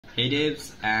Hey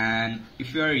Dibs, and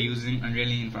if you are using Unreal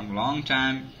Engine from a long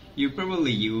time, you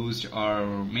probably used or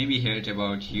maybe heard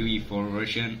about Ue4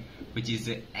 version, which is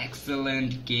an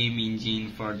excellent game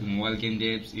engine for the mobile game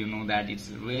devs. You know that it's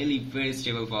really very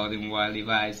stable for the mobile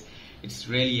device. It's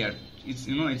really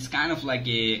it's kind of like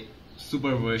a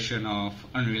super version of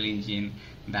Unreal Engine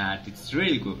that it's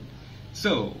really good.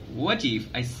 So what if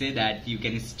I say that you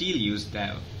can still use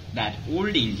that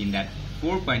old engine, that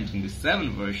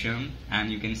 4.27 version,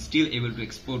 and you can still able to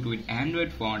export with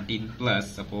Android 14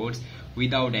 plus supports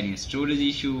without any storage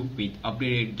issue, with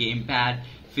updated gamepad,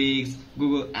 fix,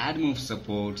 Google AdMove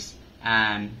supports,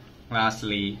 and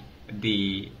lastly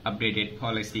the updated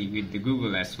policy with the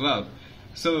Google as well.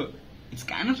 So it's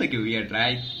kind of like a weird,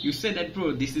 right? You said that,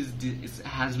 bro, this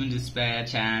has been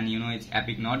dispatched, and it's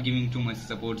Epic not giving too much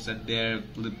supports, that the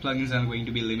plugins are going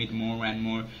to be limited more and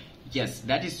more. Yes,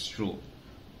 that is true.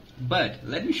 But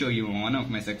let me show you one of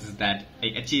my successes that I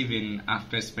achieved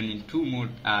after spending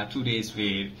 2 days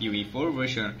with Ue4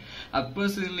 version. I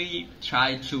personally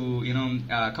tried to,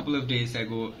 a couple of days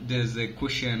ago, there's a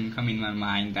question come in my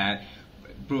mind that,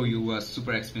 bro, you were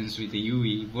super expensive with the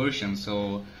Ue version,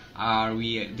 so are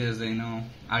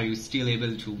you still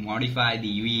able to modify the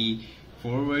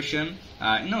Ue4 version?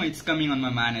 It's coming on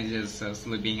my mind. I just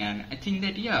sleeping, and I think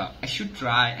that I should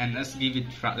try and let's give it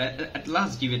try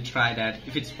that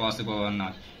if it's possible or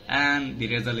not. And the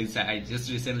result is I just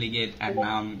recently get, and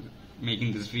now I'm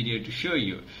making this video to show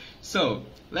you. So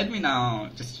let me now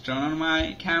just turn on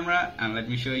my camera and let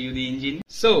me show you the engine.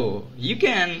 So you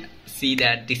can see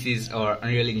that this is our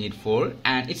Unreal Engine 4,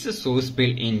 and it's a source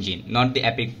build engine, not the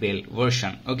Epic build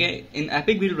version. Okay, in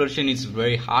Epic build version it's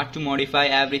very hard to modify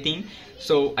everything,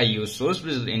 so I use source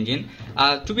build engine.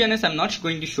 To be honest, I'm not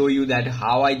going to show you that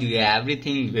how I do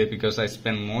everything, because I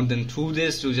spent more than 2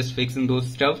 days to just fixing those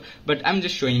stuff, but I'm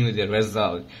just showing you the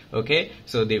result. Okay,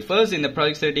 so the first, in the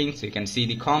project settings, you can see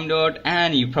the com dot,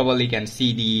 and you probably can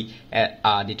see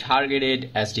the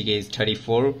targeted SDK is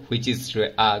 34, which is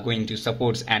going to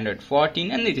support Android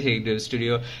 14 and the Executive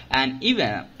Studio, and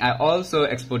even I also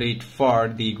exported it for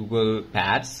the Google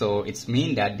Pads. So it's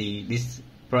mean that this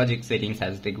project settings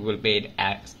has the Google Pad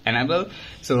as enable.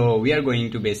 So we are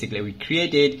going to we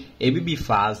created ABB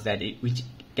files which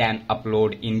can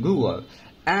upload in Google.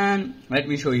 And let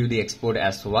me show you the export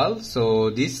as well. So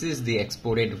this is the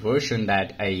exported version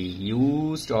that I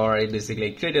used, or I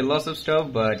basically created lots of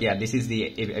stuff, but yeah, this is the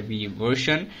ABB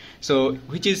version, so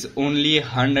which is only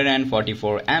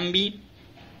 144 MB.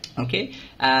 Okay,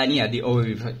 and yeah, the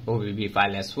OBB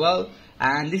file as well.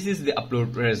 And this is the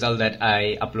upload result that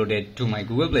I uploaded to my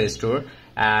Google Play Store.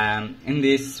 In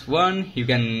this one, you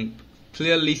can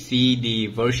clearly see the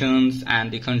versions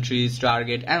and the countries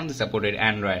target and the supported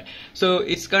Android. So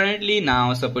it's currently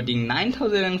now supporting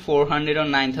 9400 or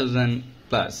 9000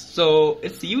 plus. So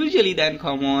it's usually then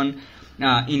common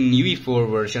in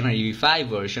Ue4 version or Ue5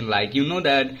 version. Like,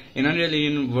 that in Unreal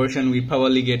Engine version we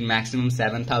probably get maximum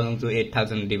 7000 to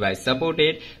 8000 device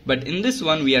supported, but in this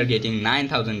one we are getting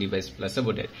 9000 device plus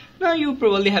supported. Now you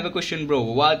probably have a question, bro,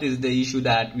 what is the issue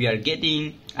that we are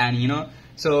getting? And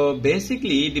so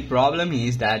basically the problem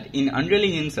is that in Unreal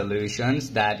Engine solutions,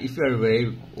 that if you are a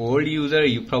very old user,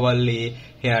 you probably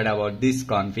heard about this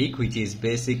config, which is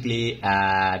basically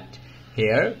at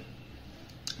here.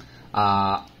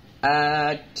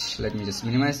 Let me just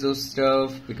minimize those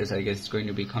stuff because I guess it's going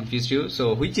to be confused you.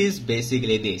 So which is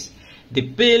basically this: the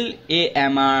build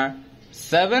AMR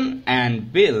 7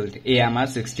 and build AMR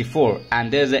 64,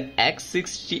 and there's a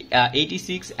X60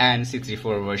 86 and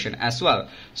 64 version as well.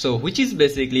 So which is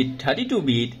basically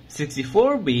 32-bit,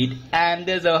 64-bit, and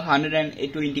there's a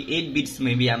 128 bits.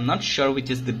 Maybe I'm not sure which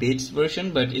is the bits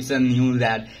version, but it's a new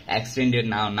that extended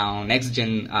now next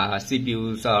gen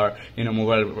CPUs or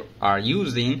mobile are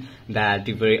using that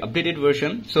the very updated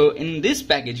version. So in this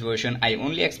package version I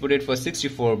only exported for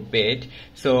 64-bit,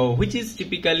 so which is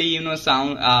typically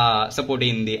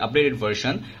supporting the updated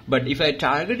version. But if I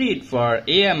target it for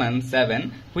ARM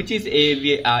 7, which is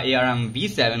ARM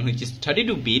v7, which is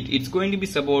 32-bit, it's going to be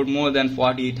support more than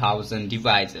 40,000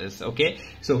 devices. Okay,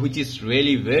 so which is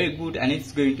really very good, and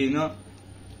it's going to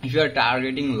if you are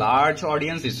targeting large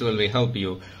audience, this will help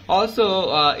you.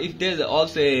 Also, if there's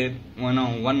also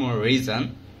one more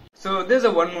reason. So there's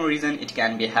one more reason it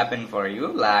can be happen for you.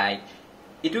 Like,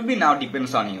 it will be now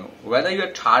depends on you whether you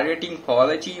are targeting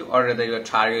quality or whether you are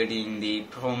targeting the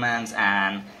performance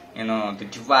and the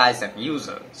device and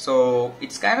user. So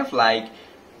it's kind of like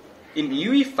in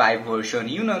Ue5 version,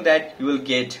 that you will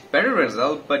get better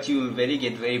result, but you will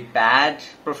get very bad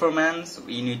performance.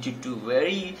 You need to do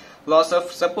very lots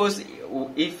of, suppose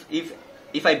if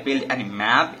if I build any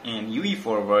map in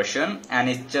Ue4 version and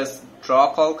it's just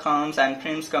draw call comes and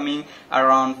frames coming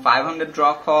around 500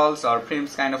 draw calls or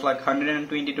frames kind of like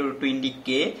 120 to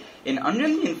 20k, in Unreal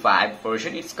Engine 5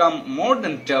 version it's come more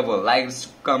than double, like it's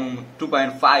come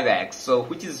 2.5x, so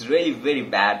which is really very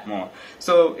bad more.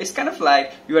 So it's kind of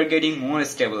like you are getting more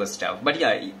stable stuff. But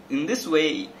yeah, in this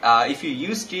way, if you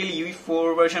use still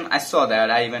Ue4 version, I saw that,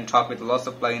 I even talked with lots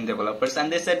of plugin developers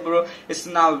and they said, bro, it's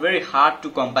now very hard to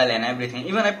compile and everything.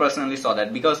 Even I personally saw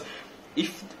that, because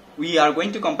if we are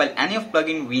going to compile any of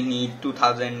plugin, we need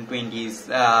 2020's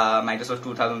Microsoft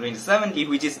 2020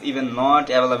 which is even not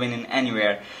available in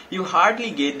anywhere. You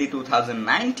hardly get the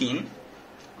 2019,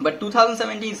 but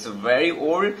 2017 is very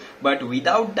old, but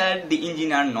without that the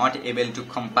engine are not able to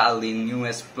compile the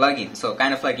newest plugin. So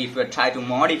kind of like if you try to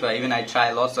modify, even I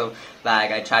try lots of,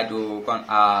 like I try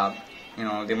to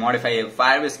they modify a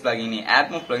Firebase plugin, a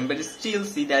Atmos plugin, but you still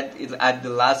see that at the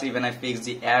last even I fix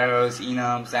the errors,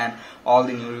 enums and all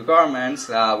the new requirements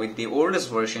with the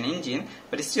oldest version engine,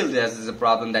 but still there's a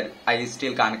problem that I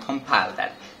still can't compile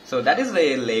that. So that is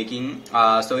very lacking.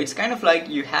 So it's kind of like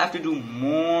you have to do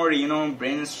more,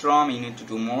 brainstorm, you need to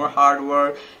do more hard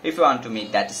work if you want to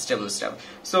make that stable stuff.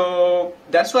 So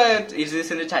that's why I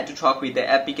recently tried to talk with the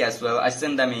Epic as well. I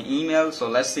sent them an email, so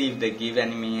let's see if they give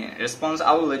any response.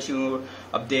 I will let you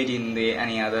update in the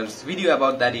any other video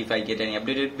about that if I get any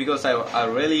updated, because I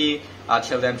really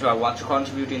tell them to I want to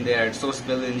contribute in their source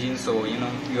build engine, so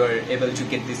you are able to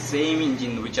get the same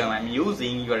engine which I'm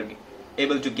using, you are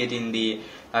able to get in the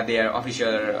their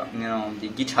official the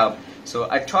GitHub.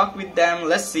 So I talked with them,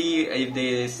 let's see if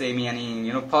they say me any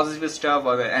positive stuff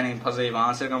or any positive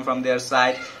answer come from their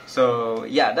side. So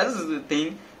yeah, that is the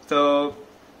thing. So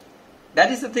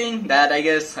that is the thing that I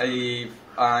guess I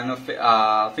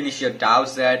finish your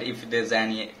doubts that if there's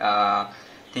any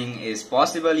thing is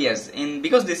possible. Yes,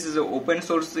 because this is an open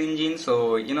source engine,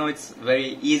 so it's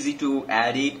very easy to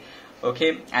add it,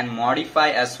 okay, and modify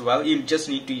as well. You just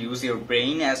need to use your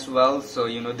brain as well. So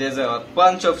there's a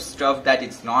bunch of stuff that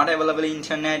it's not available in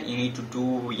internet. You need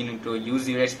to use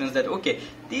your experience that okay,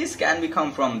 this can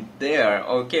become from there,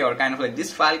 okay, or kind of like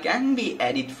this file can be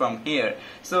added from here.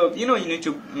 So you need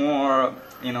to more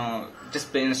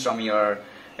just brainstorm your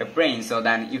brain, so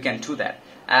then you can do that.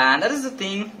 And that is the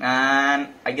thing, and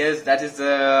I guess that is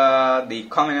the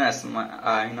common as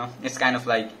it's kind of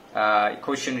like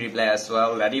question reply as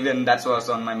well, that even that was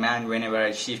on my mind whenever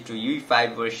I shift to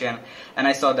Ue5 version and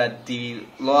I saw that the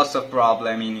lots of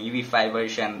problem in Ue5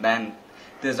 version, then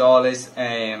there's always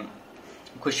a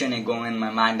question going in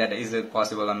my mind that is it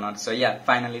possible or not. So yeah,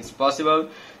 finally it's possible.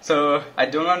 So I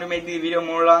don't want to make the video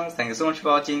more long. Thank you so much for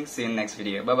watching. See you in the next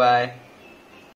video. Bye bye.